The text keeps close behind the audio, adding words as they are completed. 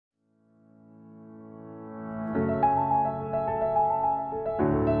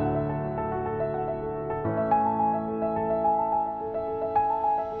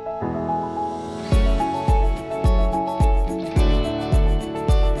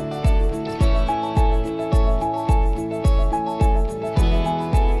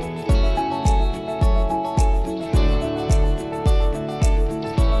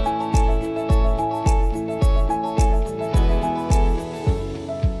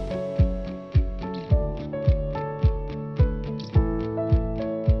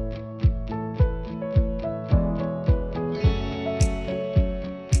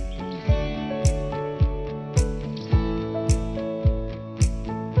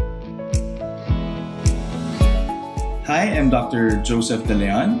Hi, I'm Dr. Joseph De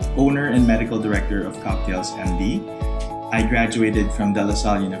Leon, owner and medical director of CocktailsMD. I graduated from De La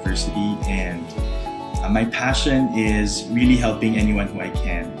Salle University, and my passion is really helping anyone who I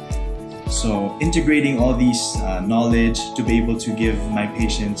can. So integrating all these knowledge to be able to give my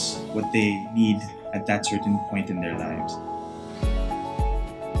patients what they need at that certain point in their lives.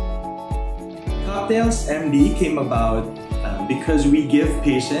 CocktailsMD came about because we give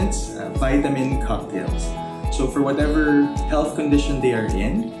patients vitamin cocktails. So for whatever health condition they are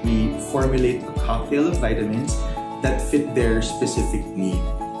in, we formulate a cocktail of vitamins that fit their specific need.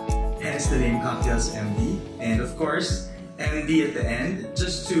 Hence the name CocktailsMD. And of course, MD at the end,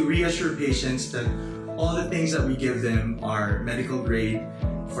 just to reassure patients that all the things that we give them are medical grade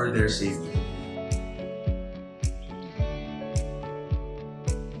for their safety.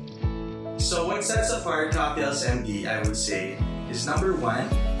 So what sets apart CocktailsMD, I would say, is number one,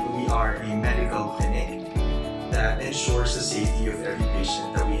 we are a medical clinic that ensures the safety of every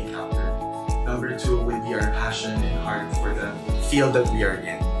patient that we encounter. Number two would be our passion and heart for the field that we are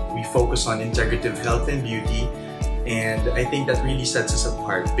in. We focus on integrative health and beauty, and I think that really sets us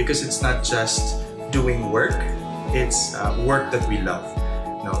apart because it's not just doing work, it's work that we love.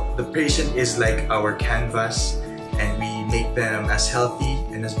 No, the patient is like our canvas, and we make them as healthy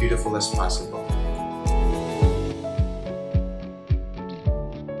and as beautiful as possible.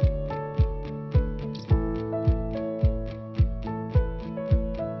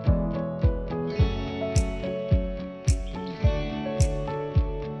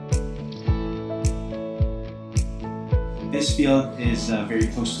 This field is very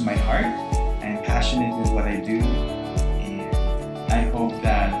close to my heart. I'm passionate with what I do, and I hope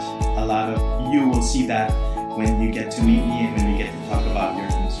that a lot of you will see that when you get to meet me and when we get to talk about your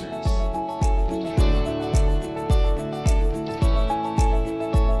concerns.